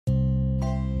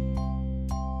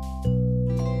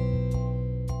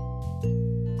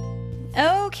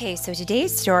Okay, so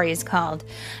today's story is called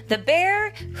The Bear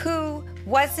Who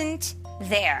Wasn't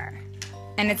There.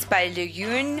 And it's by Le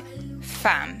Yun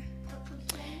Pham.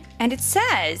 And it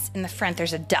says in the front,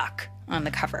 there's a duck on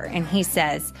the cover. And he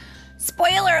says,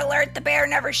 "Spoiler alert, the bear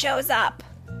never shows up."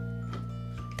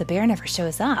 The bear never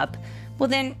shows up? Well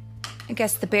then, I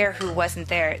guess the bear who wasn't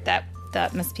there,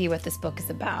 that must be what this book is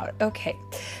about. Okay.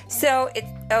 So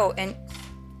and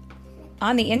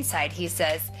on the inside he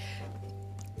says,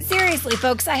 "Seriously,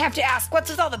 folks, I have to ask, what's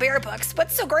with all the bear books?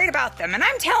 What's so great about them? And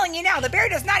I'm telling you now, the bear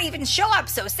does not even show up,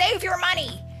 so save your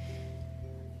money."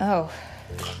 Oh,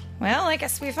 well, I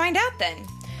guess we find out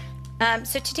then.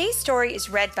 So today's story is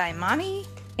read by Mommy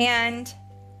and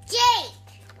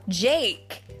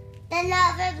Jake. The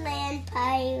Neverland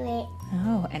Pirate.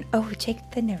 Jake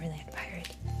the Neverland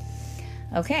Pirate.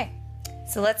 Okay,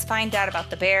 so let's find out about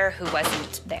the bear who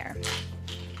wasn't there.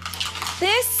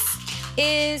 This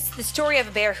is the story of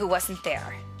a bear who wasn't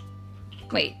there.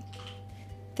 Wait,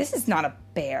 this is not a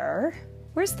bear.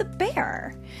 Where's the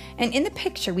bear? And in the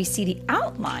picture, we see the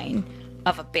outline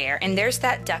of a bear, and there's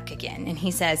that duck again. And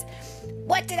he says,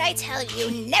 "What did I tell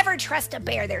you? Never trust a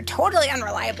bear. They're totally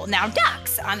unreliable." Now,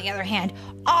 ducks, on the other hand,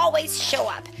 always show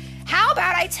up. How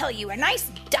about I tell you a nice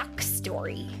duck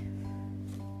story?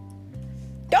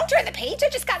 Don't turn the page. I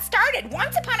just got started.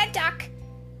 Once upon a duck.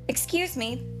 Excuse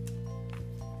me,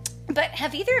 but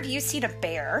have either of you seen a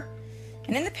bear?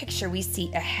 And in the picture, we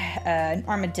see an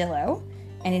armadillo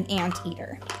and an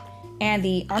anteater. And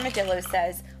the armadillo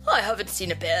says, "I haven't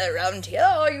seen a bear around here.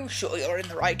 Are you sure you're in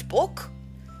the right book?"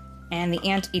 And the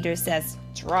anteater says,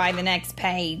 "Try the next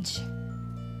page."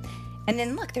 And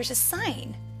then look, there's a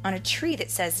sign on a tree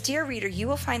that says, "Dear reader, you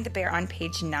will find the bear on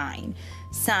page 9.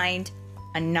 Signed,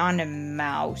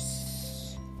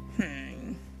 Anonymous."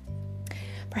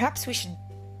 Perhaps we should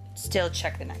still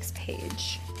check the next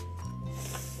page.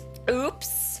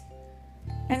 Oops.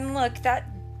 And look, that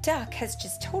duck has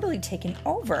just totally taken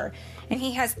over. And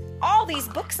he has all these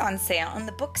books on sale. And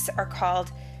the books are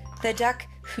called The Duck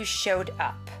Who Showed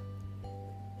Up.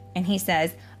 And he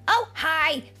says, "Oh,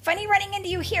 hi. Funny running into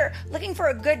you here. Looking for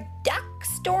a good duck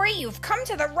story? You've come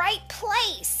to the right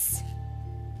place."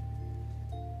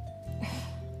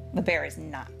 The bear is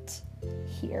not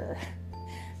here.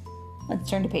 Let's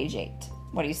turn to page 8.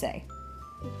 What do you say?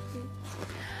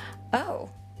 Oh,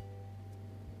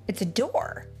 it's a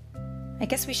door. I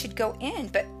guess we should go in,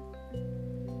 but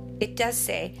it does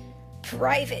say,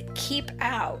 "Private, keep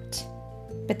out."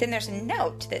 But then there's a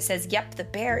note that says, "Yep, the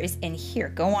bear is in here.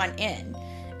 Go on in."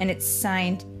 And it's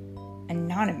signed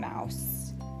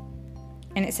Anonymous.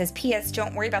 And it says, "P.S.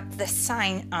 Don't worry about the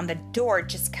sign on the door.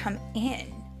 Just come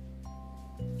in."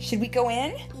 Should we go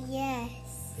in?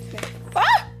 Yes.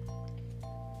 Ah!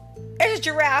 There's a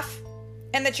giraffe.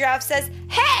 And the giraffe says,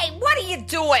 "Hey, what are you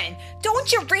doing?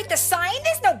 Don't you read the sign?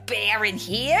 There's no bear in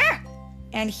here."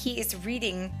 And he is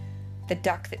reading the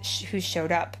Duck Who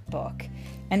Showed Up book.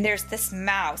 And there's this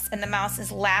mouse, and the mouse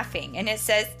is laughing. And it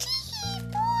says, "Tee,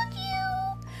 fooled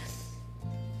you."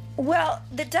 Well,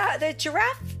 the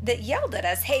giraffe that yelled at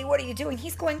us, "Hey, what are you doing?"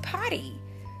 He's going potty.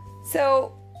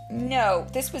 So, no,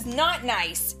 this was not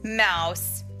nice,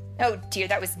 mouse. Oh dear,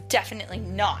 that was definitely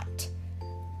not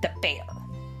the bear.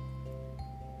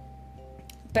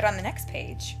 But on the next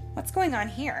page, what's going on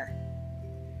here?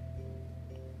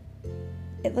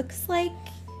 It looks like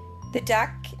the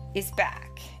duck is back.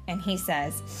 And he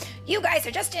says, "You guys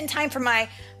are just in time for my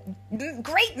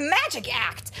great magic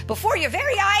act. Before your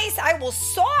very eyes, I will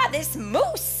saw this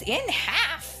moose in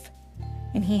half."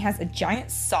 And he has a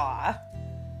giant saw.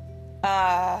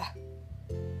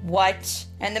 What?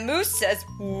 And the moose says,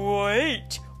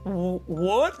 "Wait,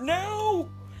 what now?"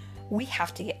 We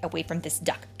have to get away from this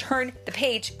duck. Turn the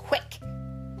page quick.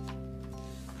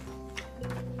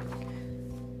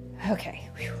 Okay.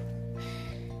 Whew.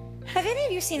 Have any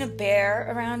of you seen a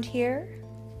bear around here?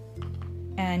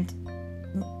 And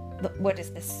what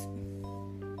is this?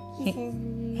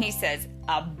 He says,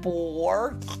 "A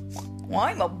boar?"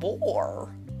 "I'm a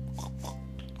boar."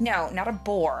 No, not a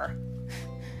boar.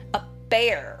 A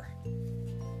bear.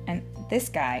 And this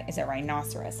guy is a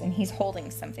rhinoceros, and he's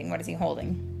holding something. What is he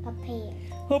holding? A pear.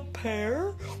 A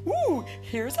pear? Ooh,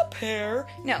 here's a pear.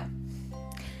 No,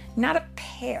 not a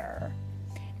pear.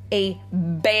 A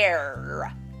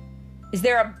bear. Is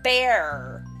there a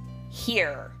bear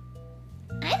here?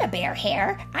 I'm a bear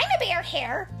here. I'm a bear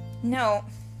here. No,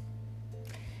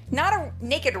 not a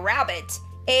naked rabbit.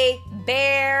 A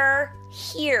bear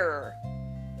here.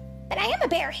 But I am a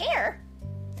bear here.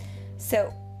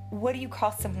 So, what do you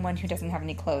call someone who doesn't have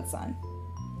any clothes on?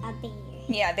 A bear.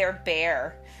 Yeah, they're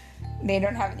bare. They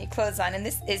don't have any clothes on. And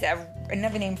this is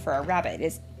another name for a rabbit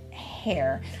is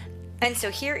hair. And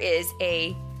so here is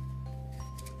a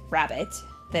rabbit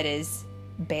that is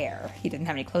bare. He didn't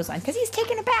have any clothes on because he's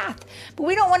taking a bath. But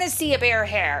we don't want to see a bare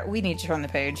hair. We need to turn the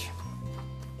page.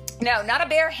 No, not a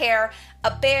bare hair.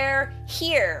 A bear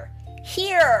here.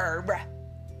 Here.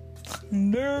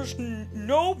 There's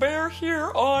no bear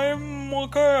here. I'm a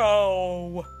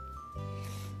cow.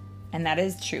 And that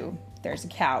is true. There's a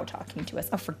cow talking to us.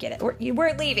 Oh, forget it.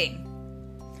 We're leaving.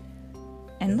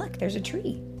 And look, there's a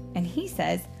tree. And he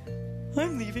says,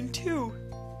 I'm leaving too.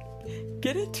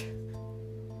 Get it?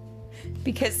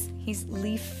 Because he's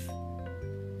leafing.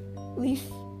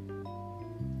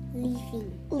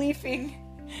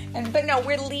 But no,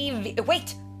 we're leaving.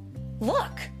 Wait,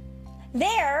 look.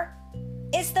 There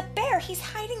is the bear. He's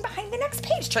hiding behind the next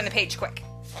page. Turn the page quick.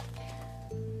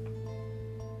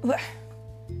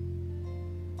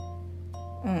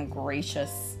 Oh,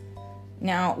 gracious.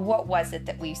 Now, what was it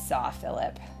that we saw,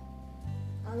 Philip?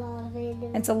 A lot of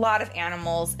animals. It's a lot of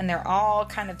animals, and they're all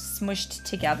kind of smushed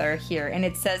together here. And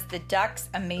it says the Duck's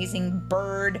Amazing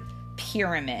Bird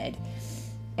Pyramid.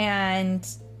 And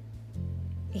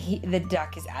the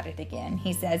duck is at it again.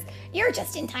 He says, you're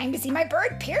just in time to see my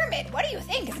bird pyramid. What do you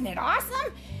think? Isn't it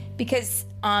awesome? Because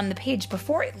on the page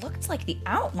before, it looked like the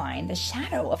outline, the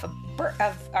shadow of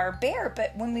our bear.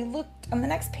 But when we looked on the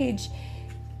next page,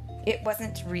 it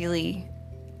wasn't really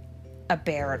a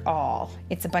bear at all.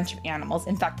 It's a bunch of animals.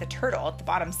 In fact, the turtle at the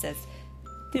bottom says,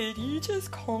 did he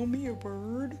just call me a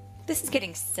bird? This is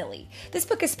getting silly. This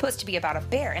book is supposed to be about a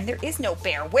bear, and there is no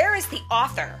bear. Where is the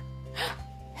author?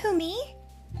 Who, me?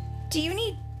 Do you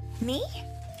need me?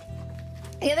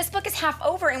 Yeah, this book is half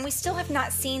over, and we still have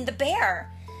not seen the bear.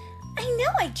 I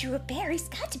know I drew a bear. He's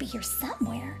got to be here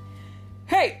somewhere.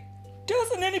 Hey,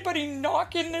 doesn't anybody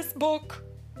knock in this book?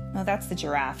 Oh, that's the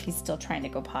giraffe. He's still trying to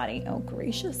go potty. Oh,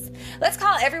 gracious. Let's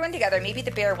call everyone together. Maybe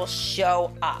the bear will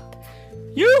show up.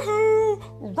 Yoo-hoo!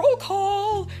 Roll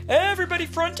call! Everybody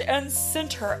front and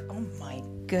center. Oh, my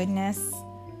goodness.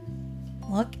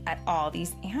 Look at all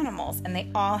these animals, and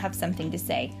they all have something to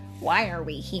say. Why are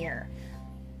we here?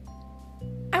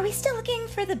 Are we still looking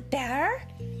for the bear?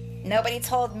 Nobody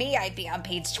told me I'd be on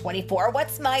page 24.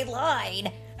 What's my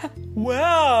line?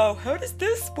 Wow, how does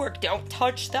this work? Don't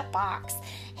touch the box.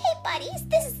 Hey, buddies,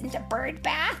 this isn't a bird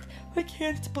bath. I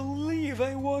can't believe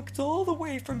I walked all the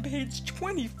way from page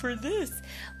 20 for this.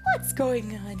 What's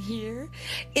going on here?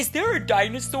 Is there a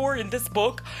dinosaur in this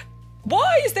book?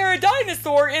 Why is there a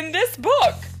dinosaur in this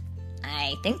book?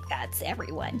 I think that's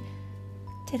everyone.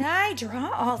 Did I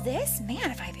draw all this? Man,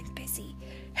 have I been busy.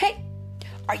 Hey,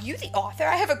 are you the author?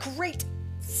 I have a great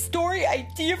story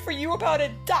idea for you about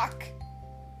a duck.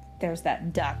 There's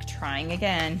that duck trying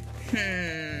again.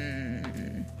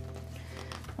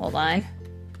 Hold on.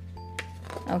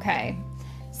 Okay.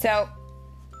 So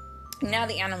now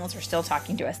the animals are still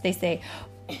talking to us. They say,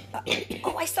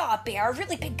 oh, I saw a bear, a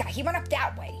really big guy. He went up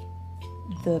that way.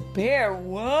 The bear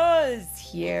was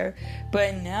here,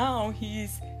 but now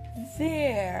he's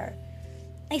there.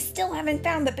 I still haven't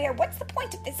found the bear. What's the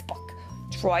point of this book?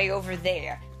 Try over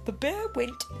there. The bear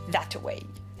went that way.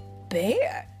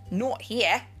 Bear? Not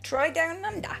here. Try down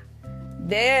under.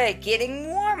 They're getting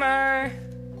warmer.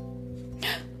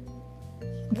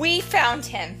 We found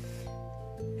him.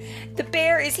 The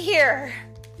bear is here.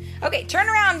 Okay, turn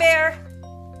around, bear.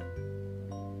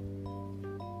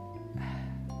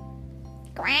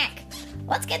 Quack.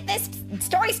 Let's get this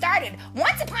story started.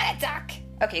 Once upon a duck.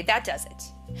 Okay, that does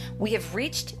it. We have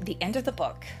reached the end of the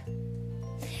book.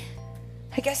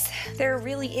 I guess there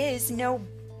really is no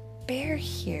bear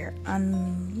here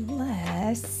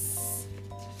unless...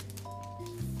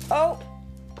 Oh!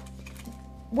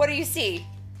 What do you see?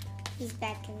 He's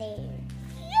back there.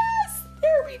 Yes!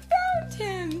 There, we found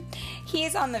him! He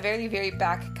is on the very, very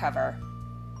back cover.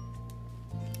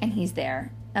 And he's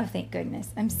there. Oh, thank goodness.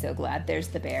 I'm so glad there's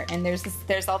the bear. And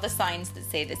there's all the signs that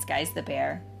say this guy's the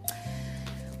bear.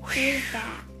 Who's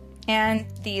that? And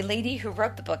the lady who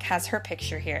wrote the book has her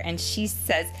picture here, and she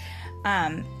says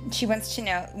she wants you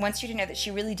to know that she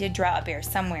really did draw a bear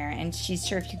somewhere, and she's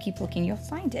sure if you keep looking, you'll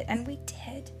find it. And we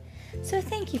did. So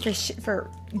thank you for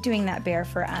doing that bear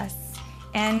for us.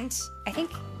 And I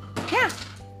think, yeah,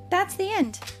 that's the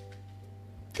end.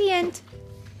 The end.